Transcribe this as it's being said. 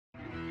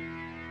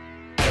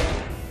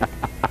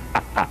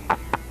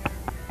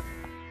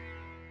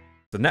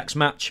The next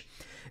match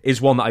is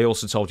one that I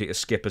also told you to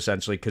skip,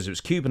 essentially, because it was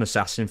Cuban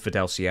Assassin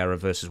Fidel Sierra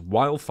versus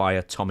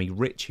Wildfire Tommy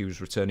Rich, who was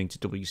returning to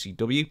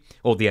WCW,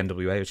 or the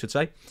NWA, I should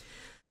say.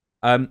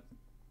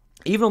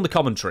 Even on the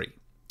commentary,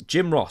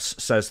 Jim Ross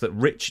says that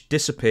Rich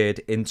disappeared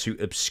into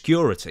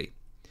obscurity.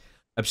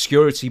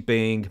 Obscurity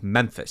being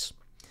Memphis.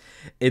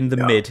 In the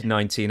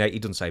mid-1980s, he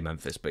doesn't say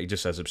Memphis, but he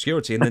just says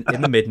obscurity, in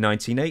the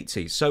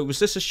mid-1980s. So was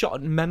this a shot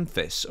at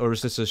Memphis, or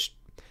is this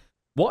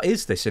what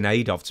is this in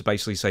aid of, to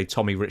basically say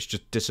Tommy Rich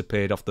just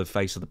disappeared off the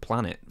face of the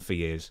planet for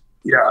years?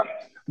 Yeah.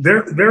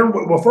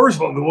 Well, first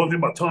of all, the one thing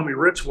about Tommy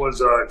Rich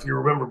was, if you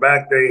remember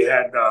back, they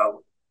had,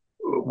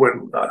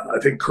 when I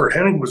think Kurt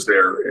Hennig was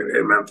there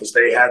in Memphis,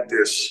 they had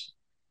this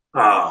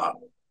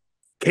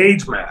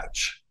cage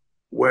match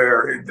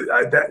where,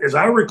 as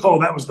I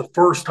recall, that was the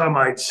first time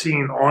I'd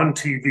seen on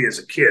TV as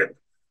a kid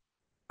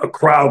a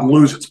crowd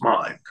lose its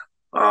mind.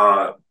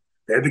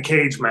 They had the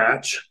cage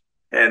match,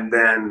 and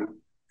then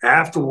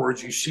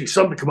afterwards, you see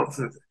something come up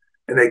and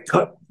they've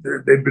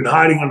been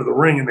hiding under the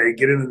ring, and they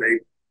get in and they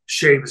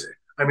shave.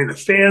 I mean, the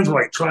fans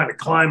were like trying to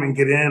climb and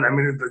get in. I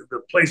mean,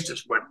 the place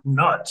just went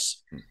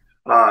nuts.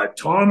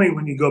 Tommy,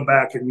 when you go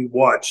back and you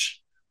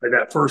watch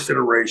that first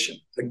iteration,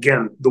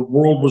 again, the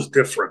world was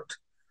different.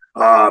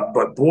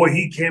 But boy,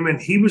 he came in,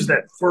 he was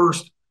that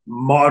first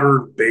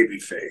modern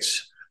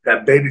babyface,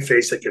 that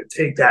babyface that could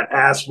take that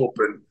ass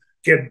whooping,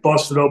 get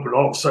busted open,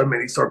 all of a sudden,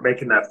 man, he started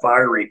making that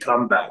fiery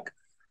comeback.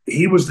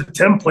 He was the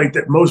template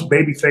that most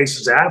baby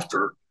faces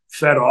after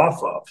fed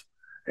off of.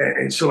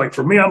 And so, like,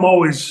 for me, I'm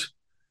always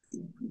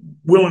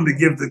willing to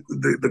give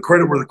the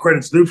credit where the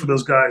credit's due for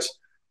those guys.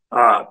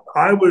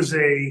 I was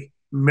a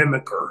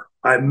mimicker.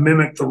 I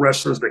mimicked the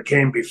wrestlers that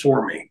came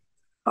before me.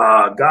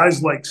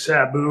 Guys like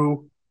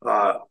Sabu,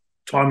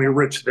 Tommy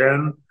Rich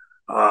then,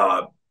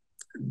 Rey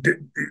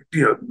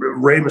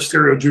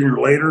Mysterio Jr.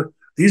 later.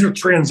 These are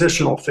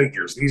transitional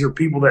figures. These are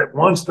people that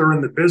once they're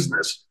in the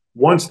business,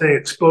 once they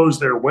expose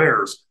their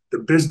wares, the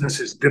business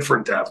is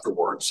different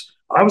afterwards.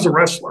 I was a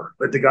wrestler,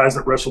 like the guys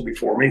that wrestled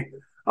before me,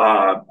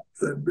 and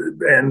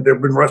there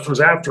have been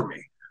wrestlers after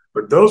me.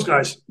 But those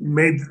guys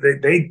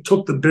they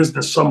took the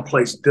business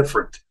someplace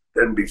different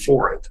than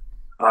before it.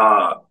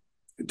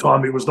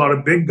 Tommy was not a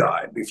big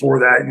guy. Before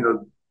that,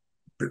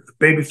 the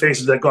baby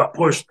faces that got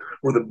pushed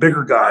were the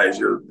bigger guys.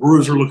 You're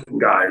bruiser-looking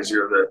guys.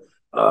 You're the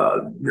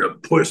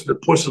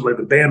pushes like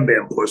the Bam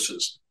Bam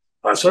pushes.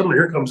 Suddenly,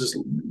 here comes this,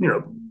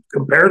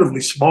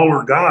 comparatively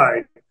smaller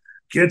guy,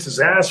 gets his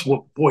ass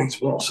whooped. Boy, he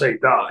won't say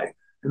die,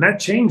 and that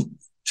changed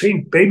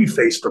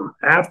babyfaced him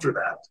after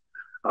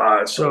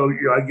that. So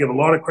I give a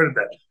lot of credit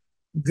to that.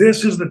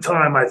 This is the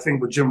time, I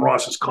think, with Jim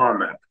Ross's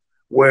comment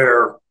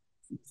where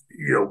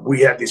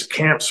we had these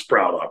camps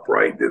sprout up.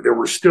 Right,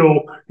 you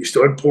still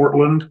had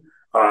Portland,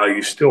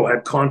 you still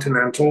had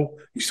Continental,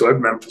 you still had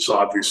Memphis,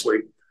 obviously,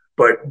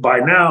 but by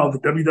now the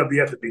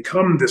WWF had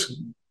become this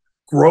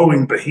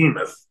growing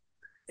behemoth,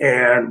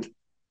 and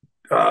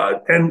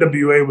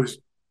NWA was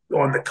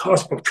on the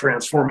cusp of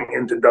transforming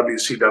into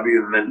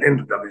WCW and then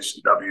into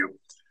WCW.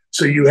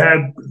 So you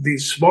had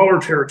these smaller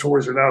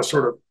territories are now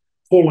sort of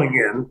pulling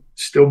in,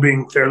 still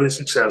being fairly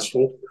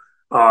successful.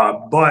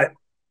 But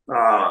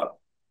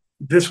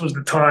this was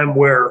the time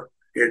where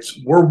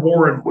we're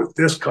warring with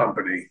this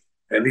company,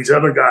 and these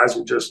other guys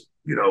are just,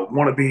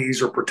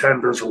 wannabes or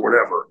pretenders or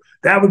whatever.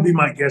 That would be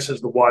my guess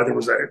as to why there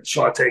was that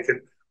shot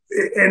taken.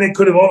 And it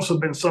could have also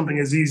been something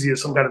as easy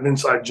as some kind of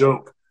inside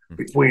joke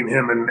between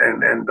him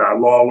and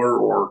Lawler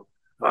or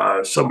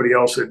somebody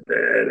else at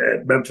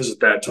Memphis at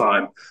that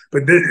time.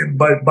 But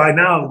by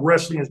now,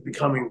 wrestling is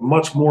becoming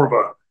much more of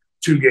a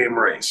two-game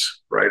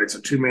race, right? It's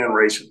a two-man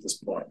race at this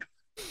point.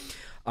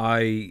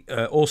 I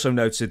also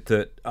noted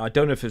that, I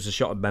don't know if it was a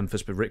shot at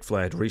Memphis, but Ric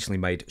Flair had recently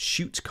made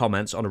shoot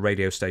comments on a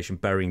radio station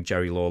burying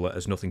Jerry Lawler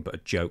as nothing but a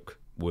joke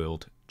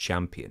world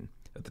champion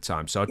at the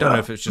time. So I don't know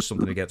if it's just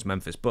something against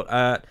Memphis.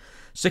 But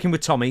sticking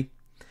with Tommy,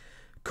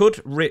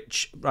 could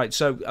Rich... Right,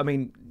 so, I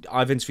mean,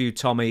 I've interviewed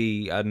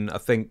Tommy, and I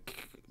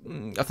think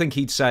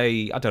he'd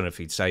say... I don't know if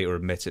he'd say it or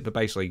admit it, but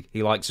basically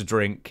he likes to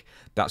drink.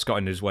 That's got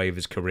in his way of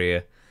his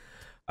career.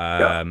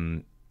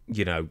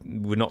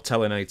 We're not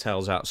telling any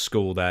tales out of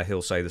school there.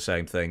 He'll say the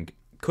same thing.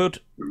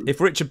 If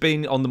Rich had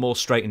been on the more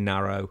straight and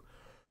narrow,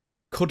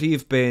 could he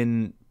have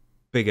been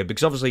bigger?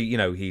 Because obviously,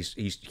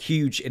 he's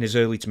huge in his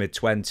early to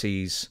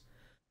mid-20s,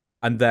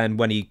 and then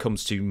when he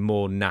comes to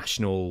more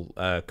national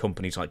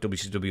companies like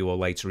WCW or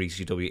later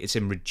ECW, it's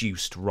in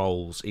reduced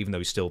roles, even though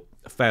he's still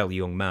a fairly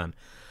young man.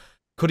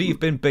 Could he have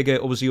been bigger,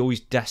 or was he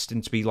always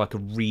destined to be like a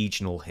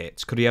regional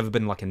hit? Could he ever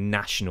been like a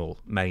national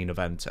main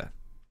eventer?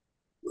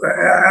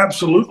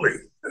 Absolutely.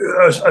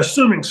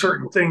 Assuming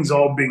certain things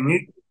all being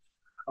equal.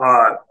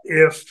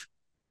 If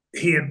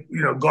he had,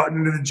 gotten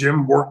into the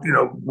gym, worked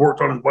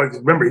on his bike.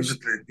 Remember, he was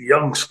just the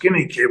young,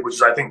 skinny kid, which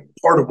is, I think,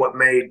 part of what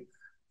made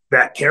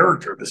that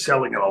character, the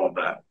selling and all of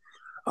that.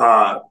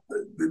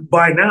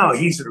 By now,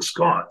 he's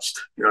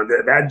ensconced.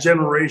 That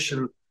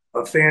generation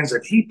of fans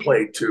that he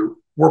played to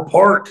were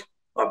part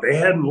of. They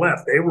hadn't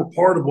left. They were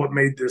part of what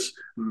made this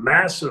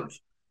massive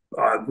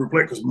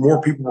because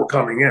more people were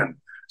coming in.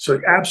 So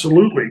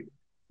absolutely,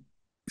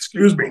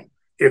 excuse me,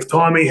 if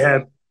Tommy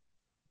had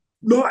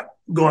not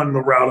gone the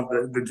route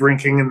of the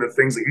drinking and the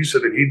things that you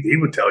said that he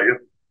would tell you,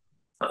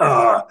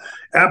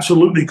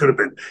 absolutely could have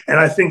been. And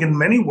I think in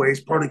many ways,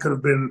 probably could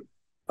have been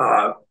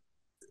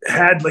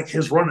had like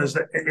his run as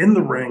in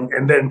the ring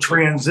and then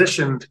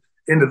transitioned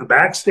into the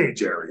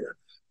backstage area.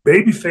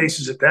 Baby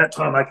faces at that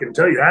time, I can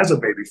tell you, as a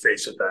baby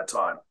face at that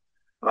time,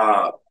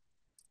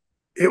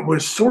 it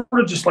was sort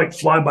of just like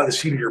fly by the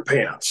seat of your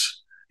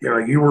pants. You know,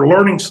 you were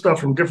learning stuff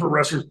from different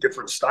wrestlers,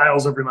 different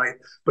styles every night,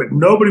 but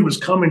nobody was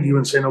coming to you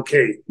and saying,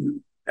 okay,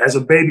 as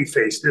a baby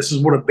face, this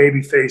is what a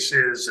baby face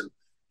is, and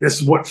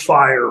this is what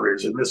fire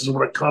is, and this is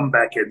what a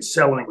comeback and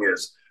selling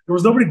is. There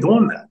was nobody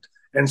doing that.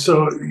 And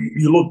so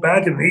you look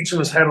back and each of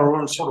us had our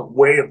own sort of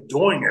way of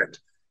doing it.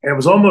 And it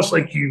was almost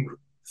like you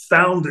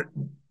found it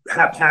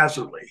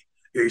haphazardly.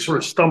 You sort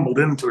of stumbled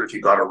into it if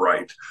you got it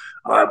right.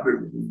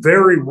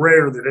 Very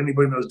rare that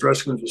anybody in those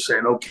dressing rooms was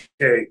saying,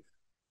 okay,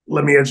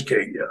 let me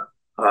educate you.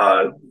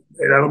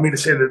 And I don't mean to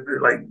say that,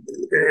 like,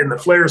 in the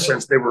Flair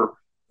sense, they were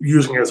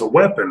using it as a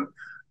weapon,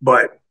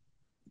 but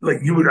like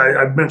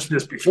I've mentioned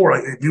this before,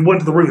 like if you went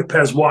to the ring with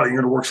Pez Wada,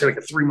 you're going to work, say, like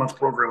a 3-month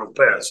program with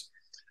Pez.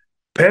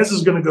 Pez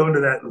is going to go into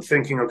that and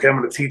thinking, okay, I'm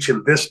going to teach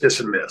him this, this,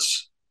 and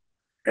this.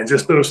 And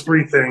just those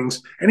 3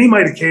 things. And he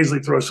might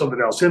occasionally throw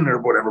something else in there,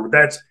 whatever, but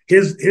that's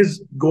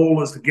his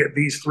goal is to get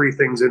these 3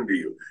 things into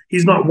you.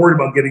 He's not worried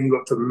about getting you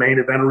up to the main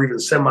event or even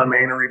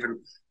semi-main or even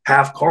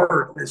half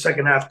card, the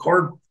second half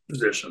card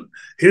position.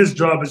 His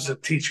job is to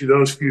teach you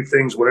those few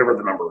things, whatever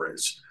the number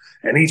is.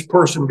 And each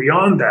person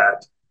beyond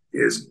that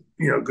is,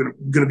 going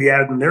to be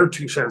adding their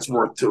 2 cents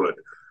worth to it.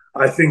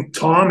 I think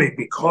Tommy,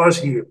 because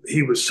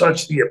he was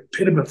such the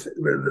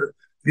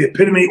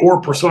epitome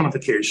or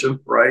personification,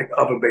 right,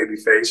 of a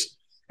babyface,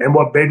 and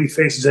what baby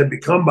faces had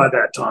become by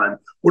that time,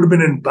 would have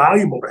been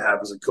invaluable to have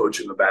as a coach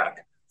in the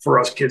back for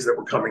us kids that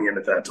were coming in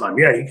at that time.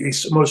 Yeah, he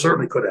most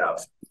certainly could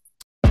have.